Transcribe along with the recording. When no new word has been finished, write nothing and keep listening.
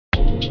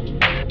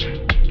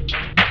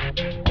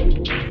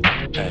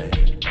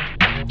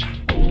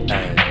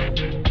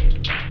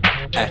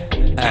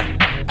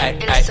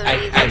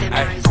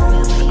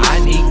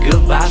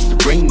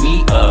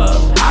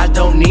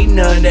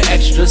none of the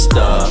extra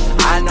stuff.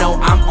 I know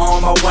I'm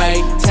on my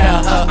way,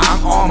 tell her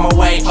I'm on my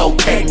way.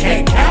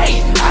 Okay,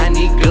 I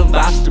need good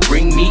vibes to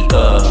bring me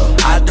up.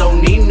 I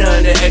don't need none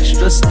of the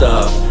extra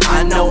stuff.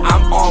 I know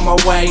I'm on my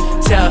way,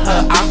 tell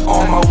her I'm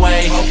on my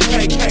way.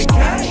 Okay,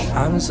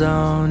 I'm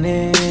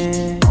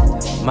zoning,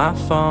 my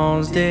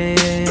phone's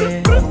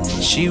dead.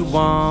 She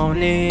want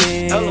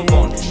it,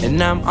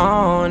 and I'm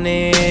on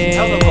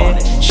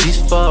it. She's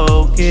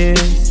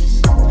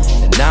focused,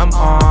 and I'm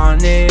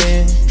on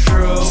it.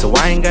 So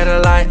I ain't gotta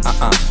lie,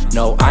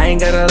 no, I ain't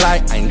gotta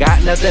lie. I ain't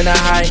got nothing to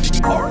hide.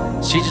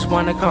 She just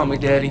wanna call me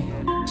daddy.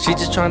 She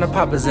just tryna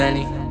pop a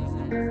zanny.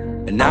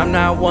 And I'm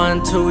not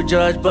one to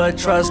judge, but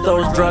trust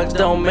those drugs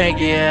don't make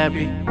you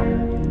happy.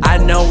 I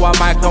know I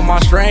might come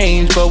off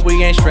strange, but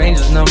we ain't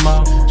strangers no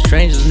more.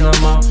 Strangers no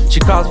more. She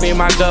calls me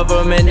my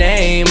government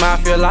name. I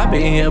feel I've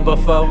been here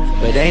before,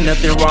 but ain't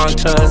nothing wrong,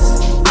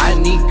 cause I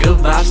need good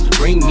vibes to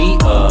bring me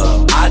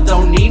up. I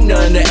don't need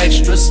none of the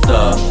extra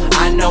stuff.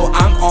 I know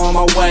I'm on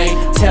my way,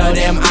 tell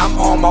them I'm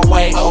on my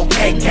way.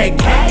 Okay,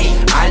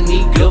 I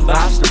need good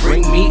vibes to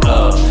bring me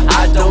up.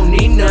 I don't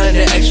need none of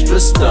the extra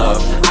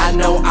stuff. I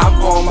know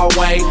I'm on my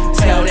way,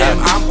 tell them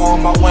I'm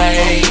on my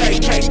way.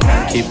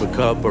 Keep a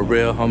couple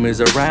real homies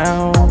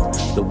around,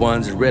 the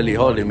ones that really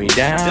holding me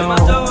down,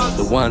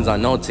 the ones I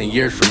know 10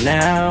 years from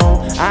now.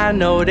 I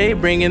know they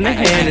bringing the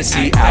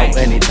Hennessy out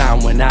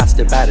anytime when I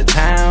step out of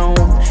town,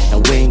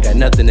 and we ain't got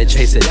nothing to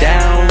chase it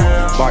down.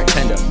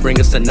 Bartender, bring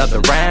us another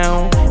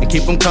round, and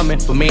keep them coming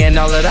for me and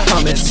all of the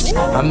hummus.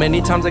 How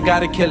many times I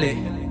gotta kill it?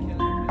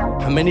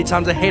 How many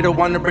times a hater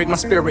wanna break my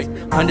spirit?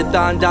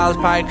 $100,000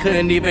 probably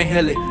couldn't even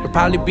heal it. It'd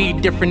probably be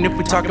different if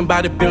we talking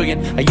about $1 billion.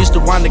 I used to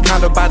want to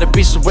condo by the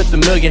beach worth $1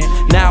 million.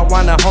 Now I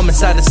want a home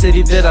inside the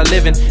city that I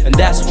live in, and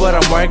that's what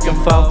I'm working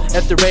for.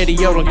 If the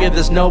radio don't give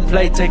us no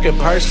play, take it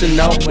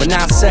personal. When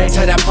I say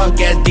tell that punk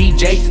ass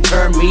DJ to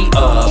turn me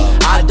up,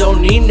 I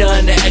don't need none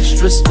of the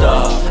extra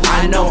stuff.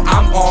 I know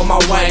I'm on my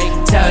way,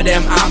 tell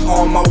them I'm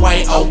on my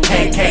way.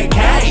 Okay,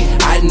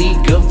 I need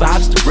good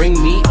vibes to bring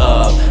me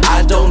up.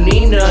 I don't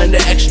need none of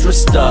the extra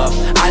stuff.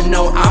 I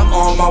know I'm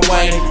on my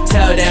way,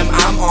 tell them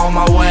I'm on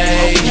my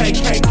way.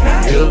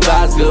 Good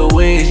vibes, good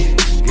weed,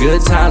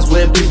 good times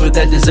with people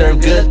that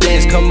deserve good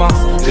things. Come on,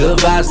 good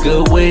vibes,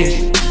 good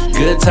weed,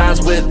 good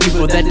times with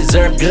people that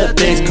deserve good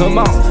things. Come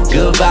on,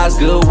 good vibes,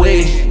 good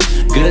weed,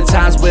 good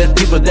times with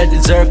people that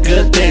deserve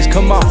good things.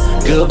 Come on,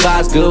 good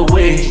vibes, good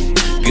weed,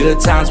 good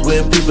times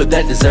with people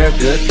that deserve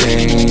good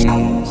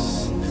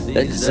things.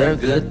 That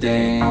deserve good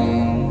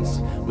things.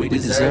 We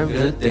deserve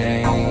good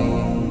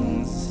things.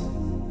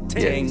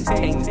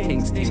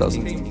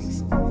 Sosa.